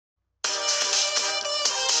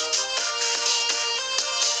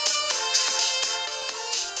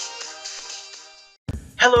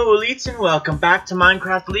Hello elites and welcome back to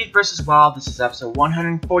Minecraft Elite vs. Wild. This is episode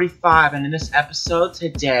 145, and in this episode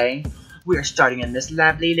today we are starting in this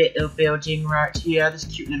lovely little building right here, this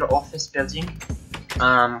cute little office building.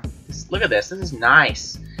 Look at this, this is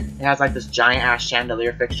nice. It has like this giant ass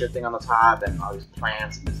chandelier fixture thing on the top and all these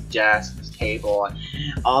plants and this desk, this table, and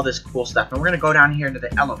all this cool stuff. And we're gonna go down here into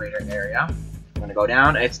the elevator area. We're gonna go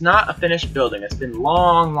down. It's not a finished building, it's been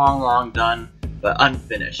long done, but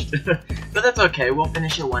unfinished. But that's okay, we'll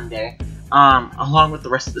finish it one day, along with the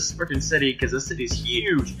rest of this freaking city, because this city's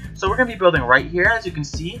huge. So we're going to be building right here, as you can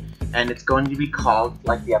see, and it's going to be called,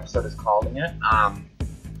 like the episode is calling it,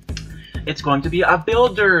 it's going to be a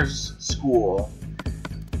builder's school.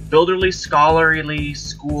 Builderly, scholarly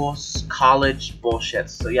school, college bullshit.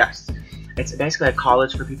 So yes, it's basically a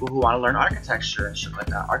college for people who want to learn architecture and shit like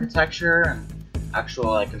that. Architecture and actual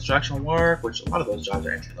like construction work, which a lot of those jobs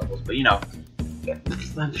are entry levels, but you know,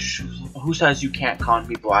 who says you can't con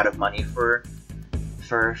people out of money for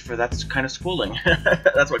that kind of schooling?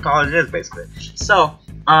 That's what college is, basically. So,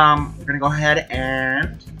 we're gonna go ahead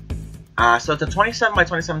and, so it's a 27 by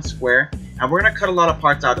 27 square, and we're gonna cut a lot of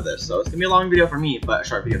parts out of this. So it's gonna be a long video for me, but a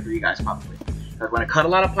short video for you guys, probably. We're gonna cut a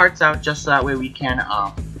lot of parts out just so that way we can,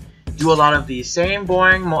 do a lot of the same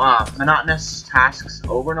boring, monotonous tasks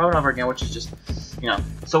over and over again, which is just, you know.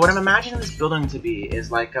 So what I'm imagining this building to be is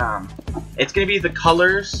like, it's gonna be the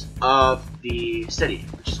colors of the city,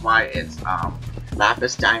 which is why it's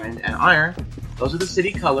lapis, diamond, and iron. Those are the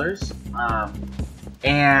city colors, I'm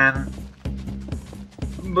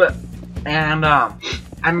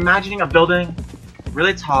imagining a building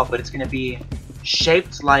really tall, but it's gonna be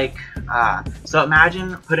shaped like, so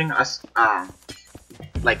imagine putting us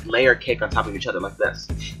like layer cake on top of each other like this.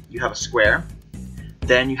 You have a square,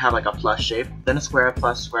 then you have like a plus shape, then a square,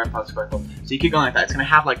 plus square, plus square, plus. So you keep going like that. It's gonna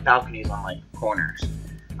have like balconies on like corners,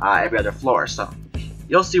 every other floor. So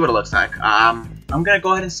you'll see what it looks like. I'm gonna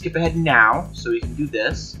go ahead and skip ahead now so we can do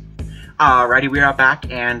this. Alrighty, we are back,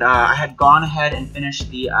 and I had gone ahead and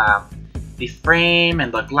finished the frame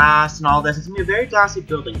and the glass and all this. It's gonna be a very glassy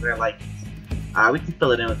building where like we can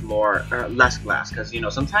fill it in with more or less glass, because you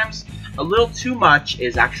know sometimes a little too much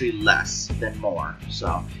is actually less than more.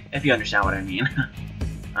 So if you understand what I mean.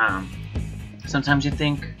 Sometimes you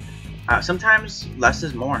think, sometimes less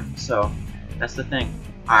is more, so that's the thing.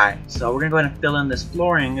 Alright, so we're gonna go ahead and fill in this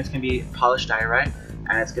flooring. It's gonna be polished diorite,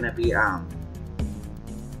 and it's gonna be,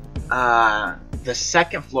 the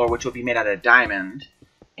second floor, which will be made out of diamond,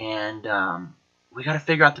 and, we gotta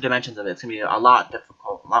figure out the dimensions of it. It's gonna be a lot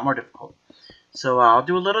more difficult. So, I'll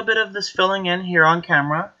do a little bit of this filling in here on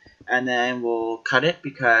camera, and then we'll cut it,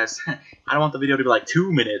 because I don't want the video to be like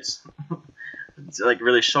 2 minutes. It's like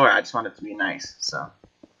really short. I just want it to be nice. So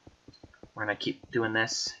we're gonna keep doing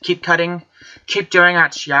this. Keep cutting. Keep doing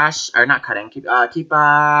it. Yes, or not cutting. Keep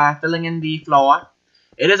filling in the floor.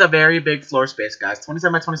 It is a very big floor space, guys.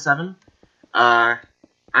 27 by 27.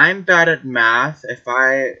 I'm bad at math. If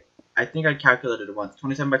I think I calculated it once.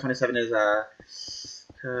 27 by 27 is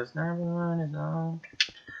because number one is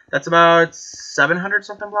that's about 700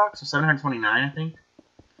 something blocks, or 729, I think.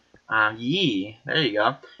 Yee, there you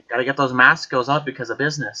go. Gotta get those math skills up because of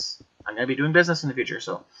business. I'm gonna be doing business in the future,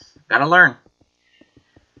 so gotta learn.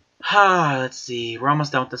 Let's see, we're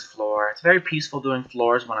almost done with this floor. It's very peaceful doing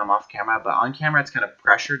floors when I'm off camera, but on camera it's kind of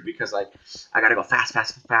pressured because like I gotta go fast.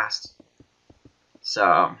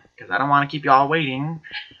 So, because I don't want to keep y'all waiting.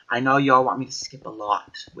 I know y'all want me to skip a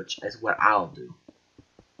lot, which is what I'll do.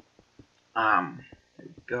 There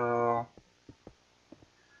we go.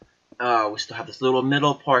 We still have this little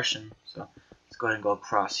middle portion, so let's go ahead and go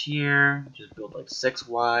across here. Just build like 6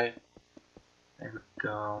 wide. There we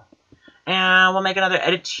go. And we'll make another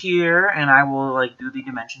edit here, and I will like do the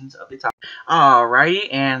dimensions of the top.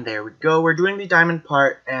 Alrighty, and there we go. We're doing the diamond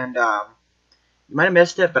part, and you might have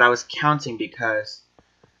missed it, but I was counting because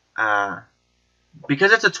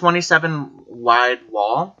it's a 27 wide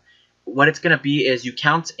wall. What it's gonna be is you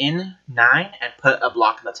count in 9 and put a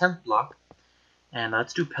block in the 10th block. And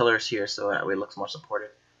let's do pillars here so that way it looks more supported.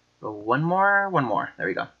 So one more. There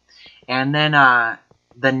we go. And then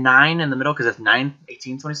the 9 in the middle, because it's 9,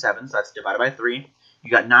 18, 27, so that's divided by 3.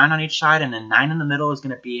 You got 9 on each side, and then 9 in the middle is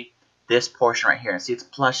going to be this portion right here. See, it's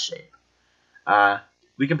plus shape.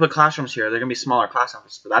 We can put classrooms here. They're going to be smaller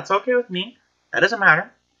classrooms, but that's okay with me. That doesn't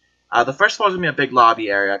matter. The first floor is going to be a big lobby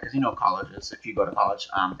area, because you know colleges, if you go to college,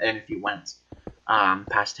 and if you went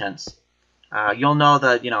past tense. You'll know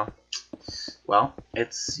that, you know, well,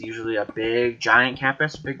 it's usually a big, giant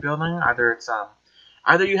campus, big building.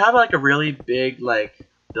 Either you have like a really big like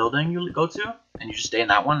building you go to, and you just stay in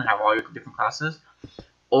that one and have all your different classes,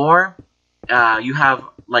 or you have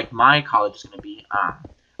like my college is going to be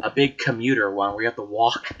a big commuter one where you have to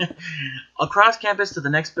walk across campus to the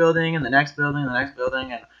next building and the next building and the next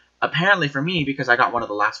building. And apparently for me, because I got one of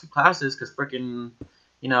the last few classes, because freaking,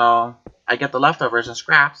 you know, I get the leftovers and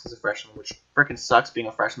scraps as a freshman, which freaking sucks being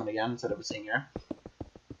a freshman again instead of a senior.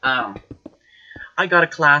 I got a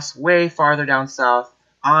class way farther down south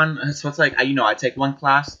so it's like, I take one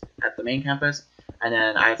class at the main campus, and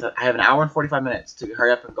then I have an hour and 45 minutes to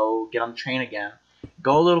hurry up and go get on the train again,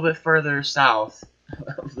 go a little bit further south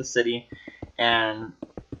of the city, and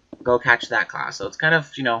go catch that class. So it's kind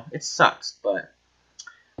of, it sucks, but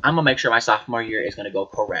I'm going to make sure my sophomore year is going to go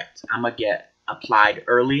correct. I'm going to get applied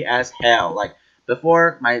early as hell. Like,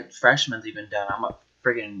 before my freshman's even done, I'm going to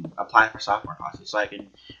friggin' apply for sophomore classes so I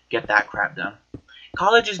can get that crap done.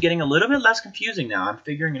 College is getting a little bit less confusing now. I'm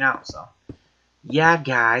figuring it out, so. Yeah,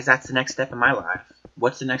 guys, that's the next step in my life.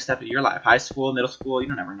 What's the next step of your life? High school, middle school, you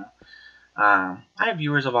don't ever know. I have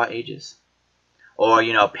viewers of all ages. Or,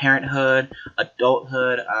 parenthood,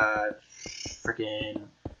 adulthood, freaking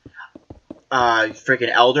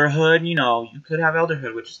elderhood. You could have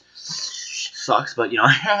elderhood, which sucks, but, live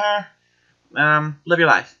your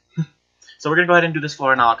life. So we're going to go ahead and do this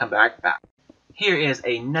floor, and I'll come back. Here is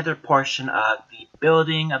another portion of the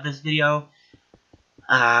building of this video.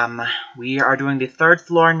 We are doing the 3rd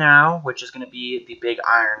floor now, which is going to be the big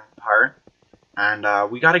iron part. And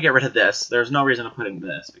we got to get rid of this. There's no reason to put in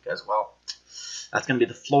this because, well, that's going to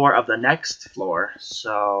be the floor of the next floor.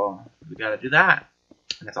 So we got to do that.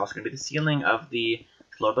 And it's also going to be the ceiling of the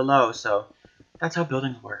floor below. So that's how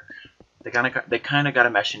buildings work. They kind of got to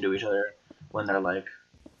mesh into each other when they're like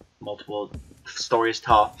multiple stories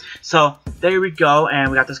tall. So there we go,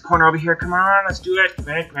 and we got this corner over here. Come on, let's do it.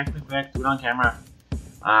 Quick, do it on camera.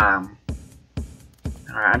 Alright,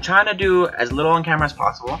 I'm trying to do as little on camera as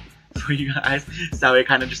possible for you guys, so it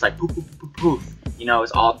kind of just like poof.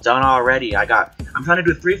 It's all done already. I'm trying to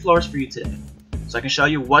do 3 floors for you today, so I can show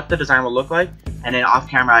you what the design will look like, and then off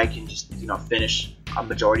camera I can just finish a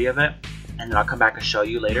majority of it, and then I'll come back and show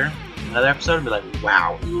you later in another episode and be like,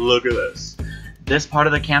 wow, look at this. This part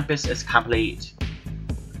of the campus is complete.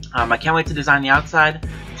 I can't wait to design the outside.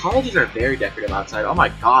 Colleges are very decorative outside. Oh my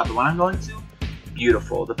god, the one I'm going to?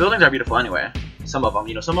 Beautiful. The buildings are beautiful anyway. Some of them,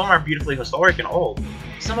 some of them are beautifully historic and old.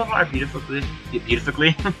 Some of them are beautifully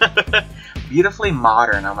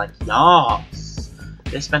modern. I'm like, yes,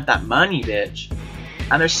 they spent that money, bitch.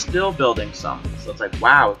 And they're still building some. So it's like,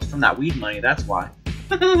 wow, it's from that weed money, that's why.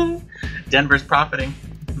 Denver's profiting.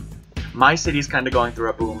 My city's kind of going through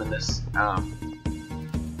a boom in this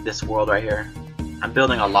this world right here. I'm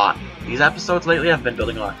building a lot. These episodes lately I've been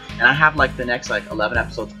building a lot. And I have like the next 11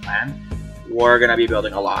 episodes planned. We're gonna be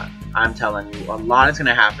building a lot. I'm telling you, a lot is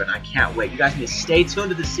gonna happen. I can't wait. You guys need to stay tuned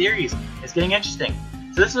to the series. It's getting interesting.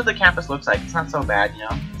 So this is what the campus looks like. It's not so bad,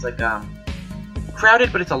 It's like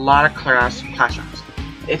crowded, but it's a lot of classrooms.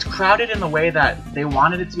 It's crowded in the way that they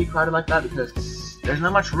wanted it to be crowded like that because there's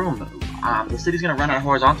not much room. The city's gonna run out of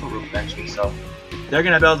horizontal room eventually, so they're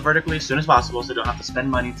gonna build vertically as soon as possible, so they don't have to spend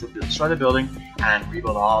money to destroy the building and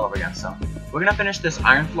rebuild all over again. So we're gonna finish this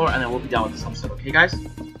iron floor, and then we'll be done with this episode. Okay, guys?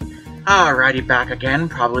 Alrighty, back again,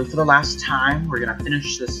 probably for the last time. We're gonna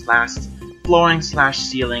finish this last flooring /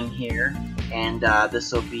 ceiling here, and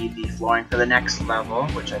this will be the flooring for the next level,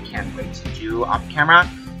 which I can't wait to do off camera.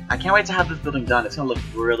 I can't wait to have this building done. It's gonna look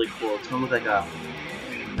really cool. It's gonna look like a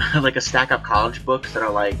like a stack of college books that are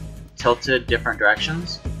like tilted different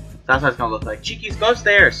directions. That's what it's gonna look like. Cheekies, go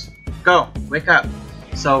upstairs. Go, wake up.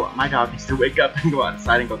 So my dog needs to wake up and go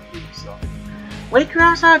outside and go pee. So wake her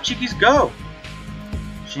ass up, Cheekies, go.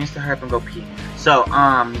 She needs to hurry up and go pee. So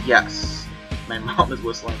yes, my mom is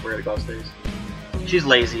whistling for her to go upstairs. She's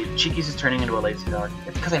lazy. Cheekies is turning into a lazy dog.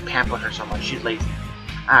 It's because I pamper her so much. She's lazy.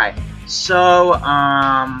 All right. So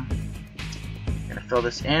gonna fill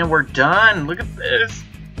this in. We're done. Look at this.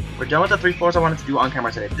 We're done with the 3 floors I wanted to do on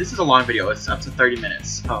camera today. This is a long video. It's up to 30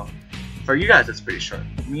 minutes. So for you guys, it's pretty short.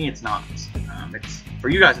 For me, it's not. For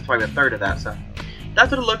you guys, it's probably a third of that. So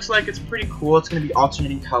that's what it looks like. It's pretty cool. It's going to be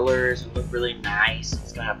alternating colors and look really nice.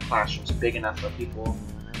 It's going to have classrooms big enough for people.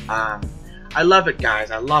 I love it,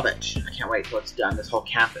 guys. I love it. I can't wait till it's done, this whole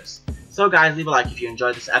campus. So, guys, leave a like if you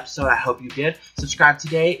enjoyed this episode. I hope you did. Subscribe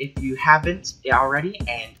today if you haven't already.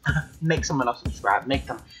 And make someone else subscribe. Make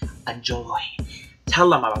them enjoy. Tell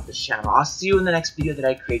them about this channel. I'll see you in the next video that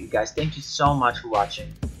I create, you guys. Thank you so much for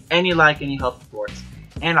watching. Any like, any help, supports.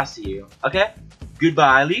 And I'll see you. Okay?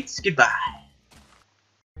 Goodbye, elites. Goodbye.